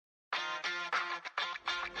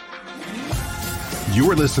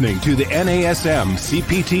You're listening to the NASM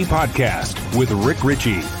CPT Podcast with Rick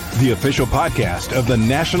Ritchie, the official podcast of the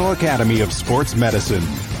National Academy of Sports Medicine.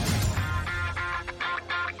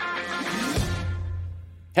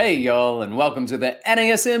 Hey, y'all, and welcome to the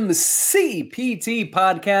NASM CPT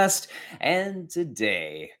Podcast. And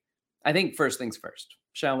today, I think first things first,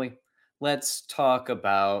 shall we? Let's talk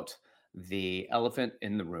about the elephant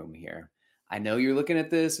in the room here. I know you're looking at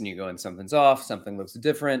this and you're going, something's off, something looks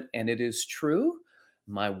different, and it is true.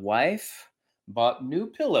 My wife bought new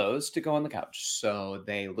pillows to go on the couch, so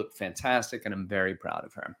they look fantastic, and I'm very proud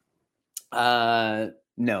of her.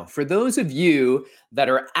 No, for those of you that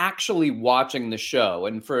are actually watching the show,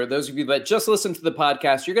 and for those of you that just listen to the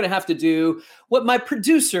podcast, you're going to have to do what my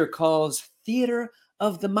producer calls theater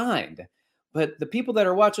of the mind. But the people that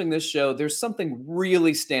are watching this show, there's something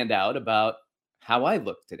really stand out about how I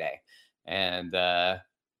look today. And I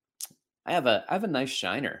have a nice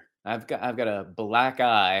shiner. I've got a black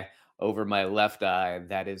eye over my left eye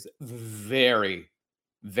that is very,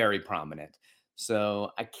 very prominent.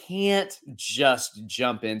 So I can't just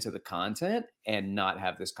jump into the content and not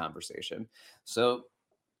have this conversation. So,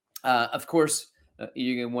 of course,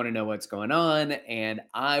 you're going to want to know what's going on, and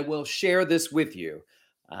I will share this with you.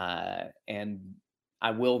 And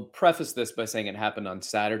I will preface this by saying it happened on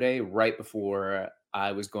Saturday, right before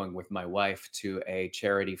I was going with my wife to a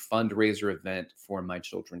charity fundraiser event for my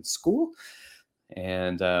children's school.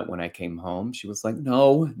 And when I came home, she was like,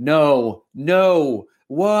 no,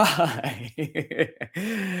 why?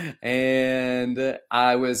 And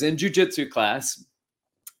I was in jujitsu class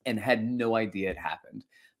and had no idea it happened.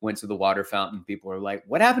 Went to the water fountain. People were like,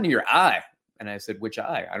 what happened to your eye? And I said, which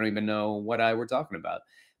eye? I don't even know what eye we're talking about.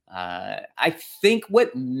 I think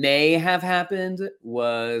what may have happened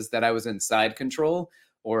was that I was in side control,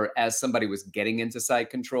 or as somebody was getting into side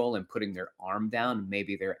control and putting their arm down,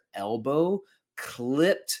 maybe their elbow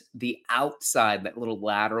clipped the outside, that little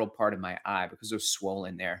lateral part of my eye, because it was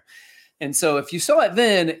swollen there. And so if you saw it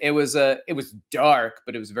then, it was dark,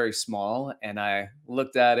 but it was very small. And I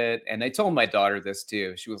looked at it, and I told my daughter this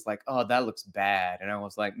too. She was like, oh, that looks bad. And I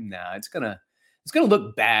was like, nah, it's gonna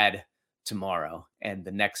look bad tomorrow and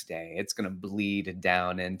the next day. It's going to bleed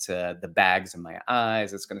down into the bags in my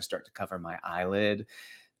eyes. It's going to start to cover my eyelid.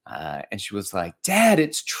 And she was like, Dad,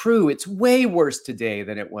 it's true. It's way worse today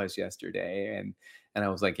than it was yesterday. And I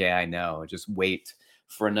was like, yeah, I know. Just wait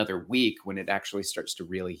for another week when it actually starts to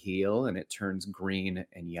really heal and it turns green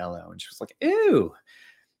and yellow. And she was like, ew.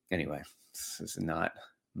 Anyway, this is not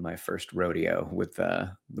my first rodeo with the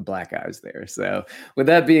black eyes there. So with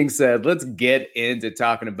that being said, let's get into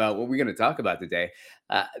talking about what we're going to talk about today.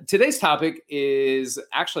 Today's topic is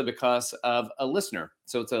actually because of a listener.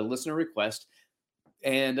 So it's a listener request,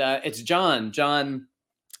 and it's John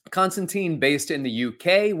Constantine, based in the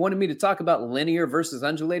UK, wanted me to talk about linear versus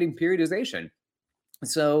undulating periodization.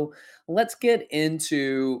 So let's get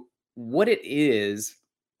into what it is,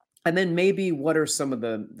 and then maybe what are some of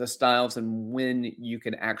the styles and when you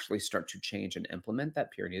can actually start to change and implement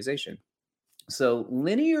that periodization. So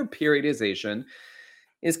linear periodization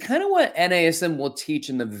is kind of what NASM will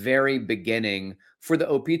teach in the very beginning for the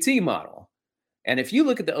OPT model. And if you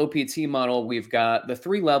look at the OPT model, we've got the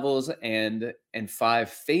 3 levels and 5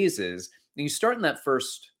 phases. And you start in that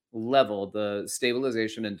first level, the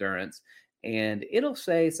stabilization endurance, and it'll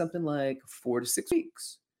say something like 4 to 6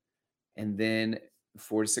 weeks. And then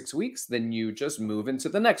 4 to 6 weeks, then you just move into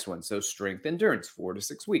the next one. So strength endurance, 4 to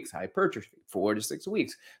 6 weeks, hypertrophy, 4 to 6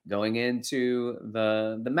 weeks, going into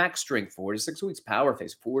the max strength, 4 to 6 weeks, power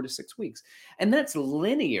phase, 4 to 6 weeks. And that's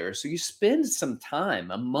linear. So you spend some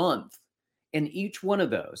time, a month, in each one of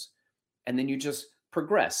those, and then you just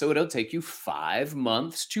progress. So it'll take you 5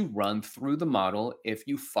 months to run through the model if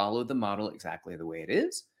you follow the model exactly the way it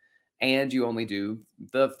is. And you only do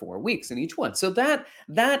the 4 weeks in each one. So that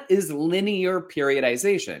is linear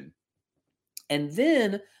periodization. And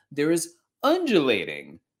then there is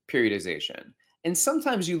undulating periodization. And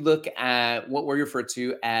sometimes you look at what we refer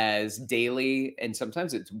to as daily, and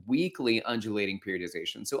sometimes it's weekly undulating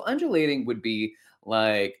periodization. So undulating would be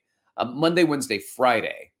like a Monday, Wednesday,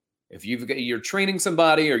 Friday. If you're training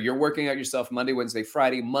somebody or you're working out yourself Monday, Wednesday,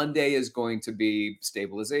 Friday, Monday is going to be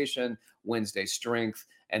stabilization, Wednesday strength,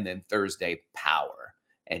 and then Thursday power.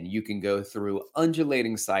 And you can go through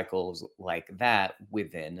undulating cycles like that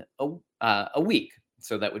within a week.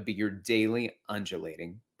 So that would be your daily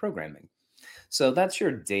undulating programming. So that's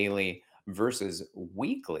your daily versus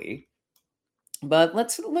weekly. But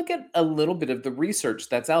let's look at a little bit of the research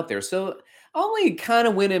that's out there. So I only kind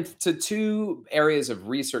of went into 2 areas of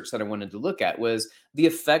research that I wanted to look at, was the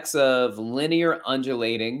effects of linear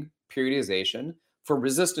undulating periodization for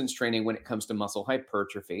resistance training when it comes to muscle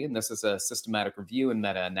hypertrophy. And this is a systematic review and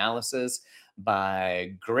meta-analysis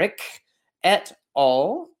by Grick et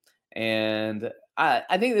al. And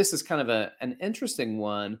I think this is kind of an interesting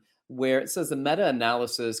one where it says the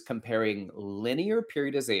meta-analysis comparing linear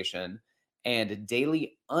periodization and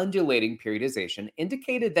daily undulating periodization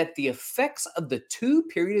indicated that the effects of the two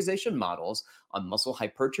periodization models on muscle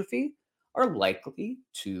hypertrophy are likely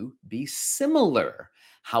to be similar.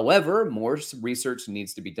 However, more research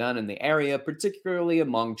needs to be done in the area, particularly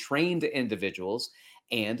among trained individuals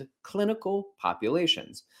and clinical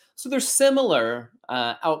populations. So there's similar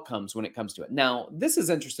outcomes when it comes to it. Now, this is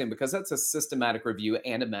interesting because that's a systematic review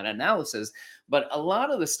and a meta-analysis, but a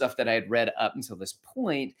lot of the stuff that I had read up until this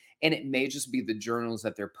point, and it may just be the journals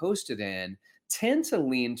that they're posted in, tend to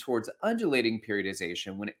lean towards undulating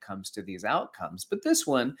periodization when it comes to these outcomes. But this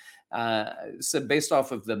one, so based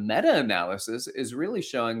off of the meta-analysis, is really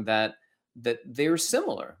showing that they're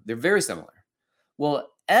similar. They're very similar.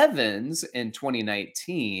 Well, Evans in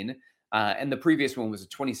 2019, and the previous one was a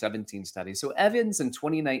 2017 study. So Evans in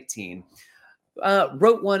 2019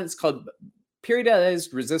 wrote one. It's called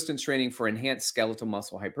Periodized Resistance Training for Enhanced Skeletal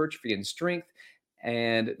Muscle Hypertrophy and Strength.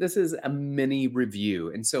 And this is a mini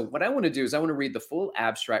review. And so what I want to do is I want to read the full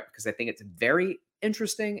abstract because I think it's very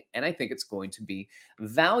interesting and I think it's going to be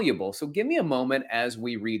valuable. So give me a moment as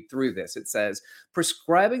we read through this. It says,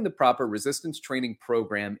 prescribing the proper resistance training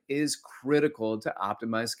program is critical to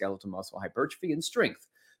optimize skeletal muscle hypertrophy and strength.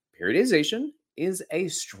 Periodization is a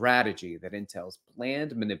strategy that entails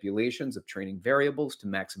planned manipulations of training variables to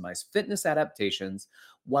maximize fitness adaptations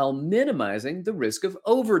while minimizing the risk of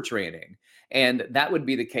overtraining. And that would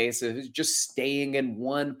be the case of just staying in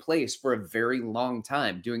one place for a very long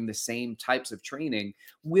time, doing the same types of training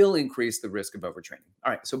will increase the risk of overtraining.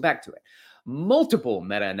 All right, so back to it. Multiple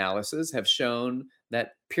meta-analyses have shown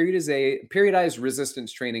that periodized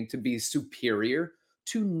resistance training to be superior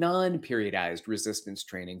to non-periodized resistance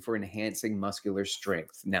training for enhancing muscular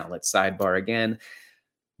strength. Now let's sidebar again.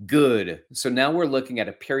 Good. So now we're looking at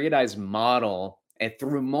a periodized model and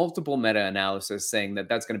through multiple meta-analysis saying that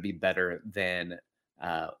that's going to be better than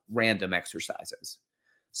random exercises.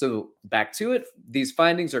 So back to it. These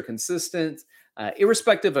findings are consistent,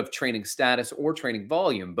 irrespective of training status or training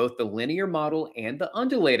volume. Both the linear model and the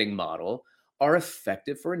undulating model are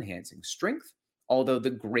effective for enhancing strength, although the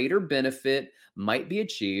greater benefit might be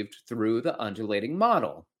achieved through the undulating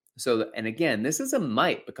model. So, and again, this is a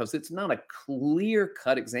might because it's not a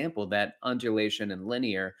clear-cut example that undulation and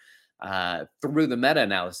linear through the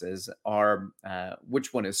meta-analysis are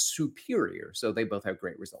which one is superior. So they both have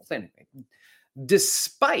great results. Anyway,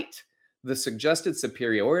 despite the suggested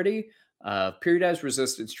superiority of periodized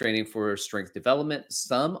resistance training for strength development,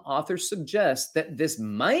 some authors suggest that this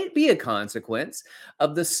might be a consequence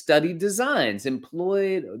of the study designs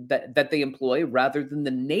employed that they employ rather than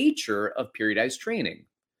the nature of periodized training.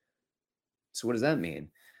 So what does that mean?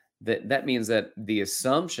 That means that the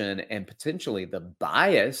assumption and potentially the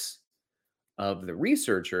bias of the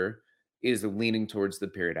researcher is leaning towards the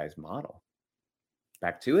periodized model.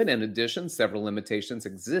 Back to it. In addition, several limitations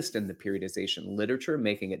exist in the periodization literature,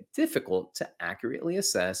 making it difficult to accurately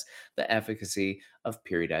assess the efficacy of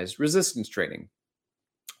periodized resistance training.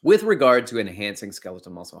 With regard to enhancing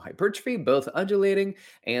skeletal muscle hypertrophy, both undulating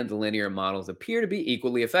and the linear models appear to be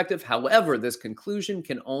equally effective. However, this conclusion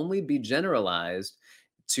can only be generalized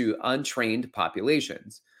to untrained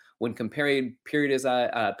populations. When comparing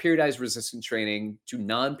periodized resistance training to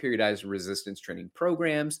non-periodized resistance training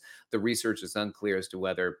programs, the research is unclear as to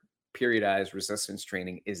whether periodized resistance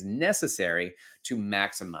training is necessary to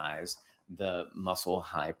maximize the muscle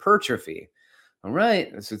hypertrophy. All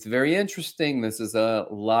right, this is very interesting. This is a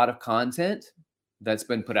lot of content that's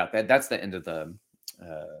been put out. That's the end of the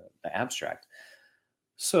abstract.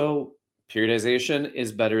 So periodization is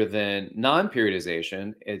better than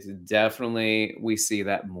non-periodization. It's definitely, we see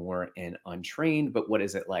that more in untrained, but what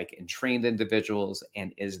is it like in trained individuals?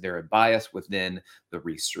 And is there a bias within the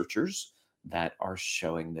researchers that are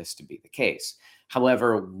showing this to be the case?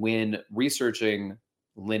 However, when researching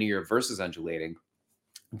linear versus undulating,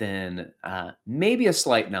 then maybe a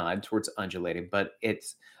slight nod towards undulating, but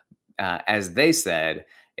it's, as they said,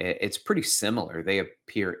 it's pretty similar. They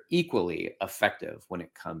appear equally effective when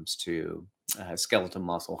it comes to skeletal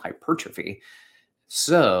muscle hypertrophy.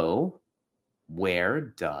 So where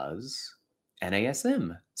does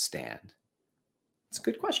NASM stand? It's a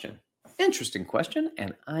good question. Interesting question,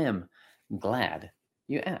 and I am glad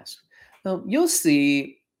you asked. Now, you'll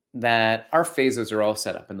see that our phases are all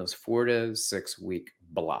set up in those 4 to 6 week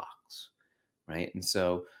blocks, right? And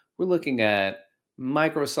so we're looking at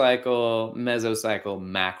Microcycle, mesocycle,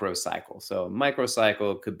 macrocycle. So a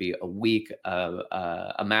microcycle could be a week,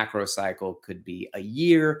 a macrocycle could be a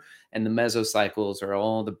year, and the mesocycles are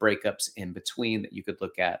all the breakups in between that you could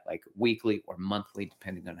look at, like weekly or monthly,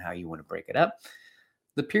 depending on how you want to break it up.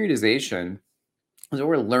 The periodization is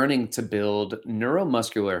we're learning to build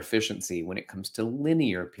neuromuscular efficiency when it comes to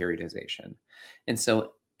linear periodization. And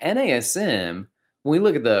so NASM, when we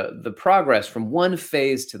look at the progress from one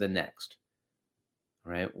phase to the next,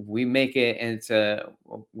 right? We're making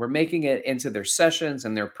it into their sessions,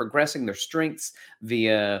 and they're progressing their strengths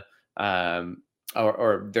via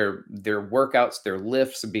or their workouts, their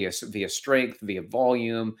lifts via strength, via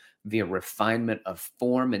volume, via refinement of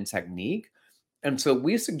form and technique. And so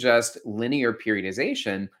we suggest linear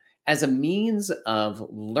periodization as a means of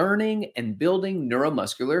learning and building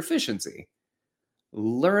neuromuscular efficiency,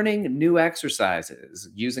 learning new exercises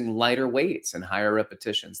using lighter weights and higher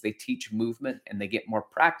repetitions. They teach movement and they get more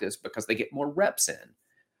practice because they get more reps in.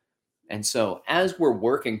 And so as we're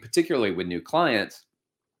working, particularly with new clients,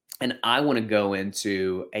 and I want to go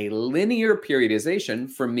into a linear periodization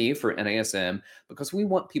for me, for NASM, because we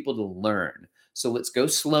want people to learn. So let's go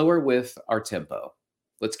slower with our tempo.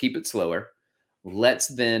 Let's keep it slower. Let's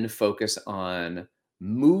then focus on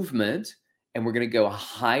movement, and we're going to go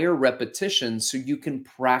higher repetition so you can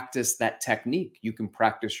practice that technique. You can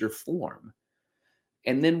practice your form.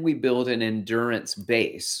 And then we build an endurance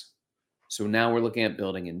base. So now we're looking at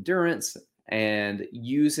building endurance and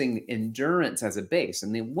using endurance as a base.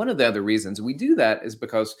 And then one of the other reasons we do that is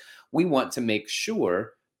because we want to make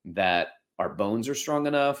sure that our bones are strong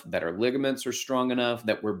enough, that our ligaments are strong enough,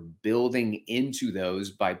 that we're building into those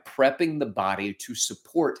by prepping the body to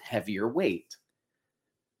support heavier weight.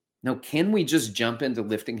 Now, can we just jump into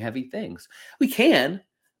lifting heavy things? We can,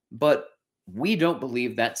 but we don't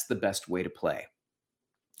believe that's the best way to play.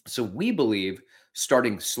 So we believe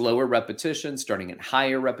starting slower repetitions, starting at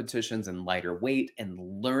higher repetitions and lighter weight, and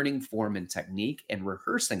learning form and technique and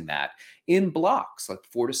rehearsing that in blocks, like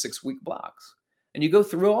 4 to 6 week blocks. And you go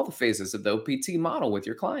through all the phases of the OPT model with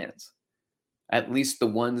your clients, at least the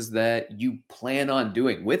ones that you plan on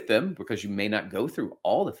doing with them, because you may not go through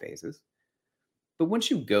all the phases. But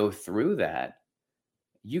once you go through that,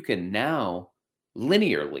 you can now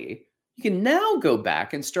linearly, you can now go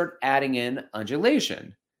back and start adding in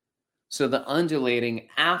undulation. So the undulating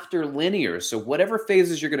after linear. So whatever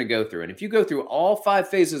phases you're going to go through. And if you go through all 5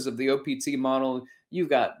 phases of the OPT model, you've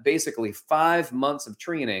got basically 5 months of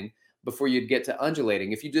training before you'd get to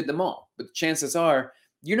undulating if you did them all. But the chances are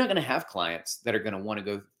you're not going to have clients that are going to want to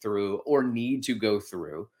go through or need to go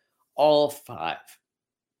through all 5.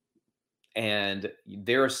 And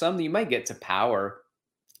there are some that you might get to power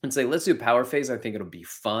and say, let's do power phase. I think it'll be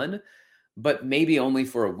fun, but maybe only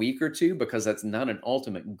for a week or two, because that's not an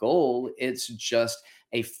ultimate goal. It's just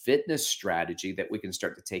a fitness strategy that we can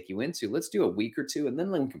start to take you into. Let's do a week or two, and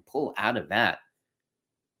then we can pull out of that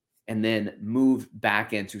and then move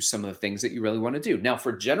back into some of the things that you really want to do. Now,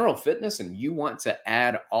 for general fitness, and you want to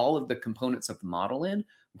add all of the components of the model in,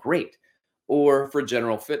 great. Or for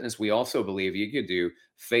general fitness, we also believe you could do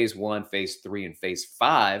phase 1, phase 3, and phase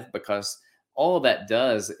 5, because all of that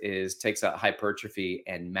does is takes out hypertrophy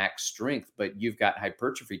and max strength, but you've got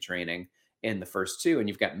hypertrophy training in the first 2, and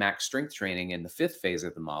you've got max strength training in the 5th phase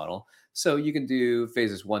of the model. So you can do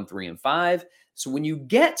phases 1, 3, and 5. So when you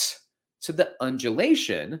get to the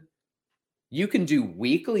undulation, you can do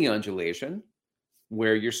weekly undulation,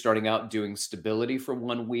 where you're starting out doing stability for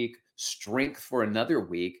 1 week, strength for another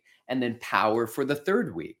week, and then power for the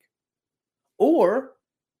 3rd week. Or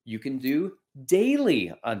you can do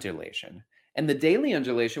daily undulation. And the daily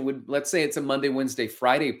undulation would, let's say it's a Monday, Wednesday,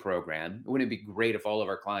 Friday program. Wouldn't it be great if all of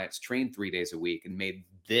our clients trained 3 days a week and made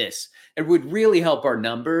this? It would really help our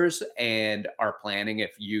numbers and our planning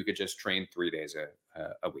if you could just train 3 days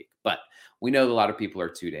a week. But we know a lot of people are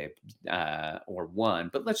 2-day or 1,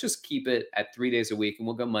 but let's just keep it at 3 days a week. And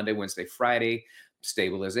we'll go Monday, Wednesday, Friday,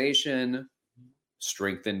 stabilization,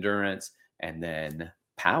 strength, endurance, and then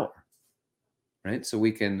power. Right? So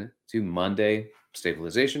we can do Monday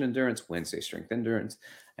stabilization, endurance, Wednesday strength, endurance,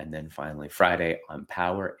 and then finally Friday on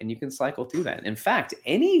power. And you can cycle through that. In fact,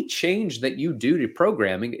 any change that you do to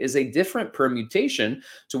programming is a different permutation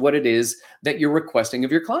to what it is that you're requesting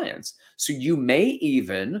of your clients. So you may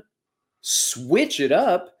even switch it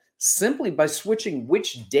up simply by switching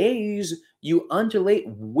which days you undulate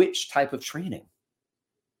which type of training.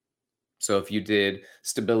 So if you did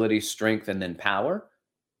stability, strength, and then power,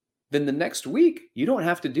 then the next week, you don't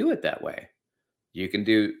have to do it that way. You can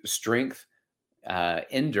do strength,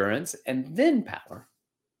 endurance, and then power.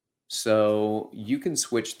 So you can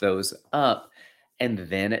switch those up. And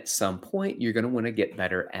then at some point, you're going to want to get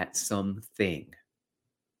better at something.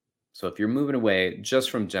 So if you're moving away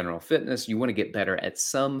just from general fitness, you want to get better at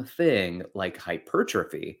something like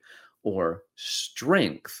hypertrophy or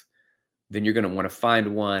strength, then you're going to want to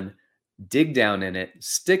find one, dig down in it,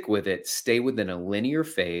 stick with it, stay within a linear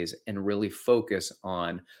phase, and really focus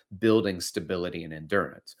on building stability and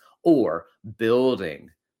endurance or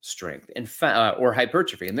building strength and or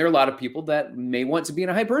hypertrophy. And there are a lot of people that may want to be in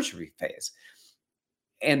a hypertrophy phase.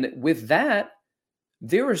 And with that,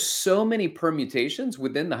 there are so many permutations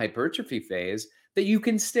within the hypertrophy phase that you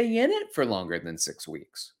can stay in it for longer than 6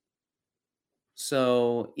 weeks.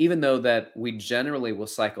 So even though that we generally will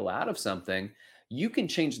cycle out of something, you can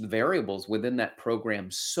change the variables within that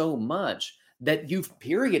program so much that you've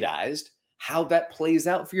periodized how that plays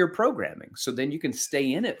out for your programming. So then you can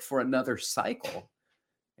stay in it for another cycle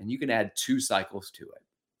and you can add 2 cycles to it.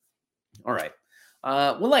 All right.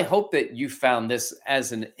 Well, I hope that you found this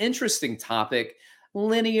as an interesting topic,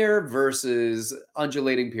 linear versus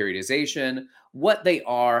undulating periodization, what they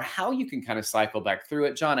are, how you can kind of cycle back through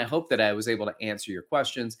it. John, I hope that I was able to answer your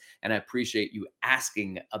questions, and I appreciate you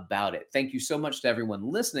asking about it. Thank you so much to everyone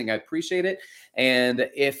listening. I appreciate it. And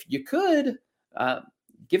if you could,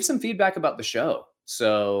 give some feedback about the show.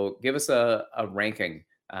 So give us a ranking,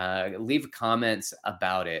 leave comments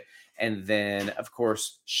about it. And then, of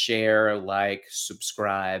course, share, like,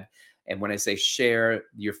 subscribe. And when I say share,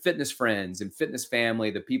 your fitness friends and fitness family,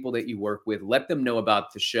 the people that you work with, let them know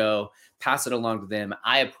about the show, pass it along to them.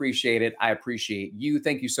 I appreciate it. I appreciate you.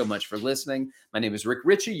 Thank you so much for listening. My name is Rick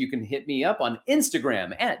Ritchie. You can hit me up on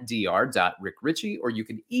Instagram at dr.rickritchie, or you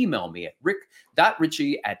can email me at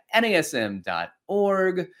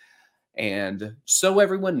rick.ritchie@nasm.org. And so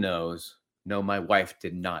everyone knows, no, my wife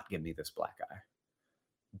did not give me this black eye.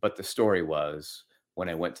 But the story was, when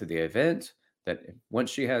I went to the event, that once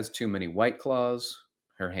she has too many White Claws,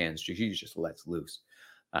 her hands, she just lets loose.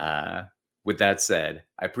 With that said,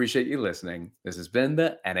 I appreciate you listening. This has been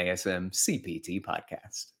the NASM CPT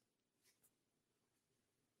podcast.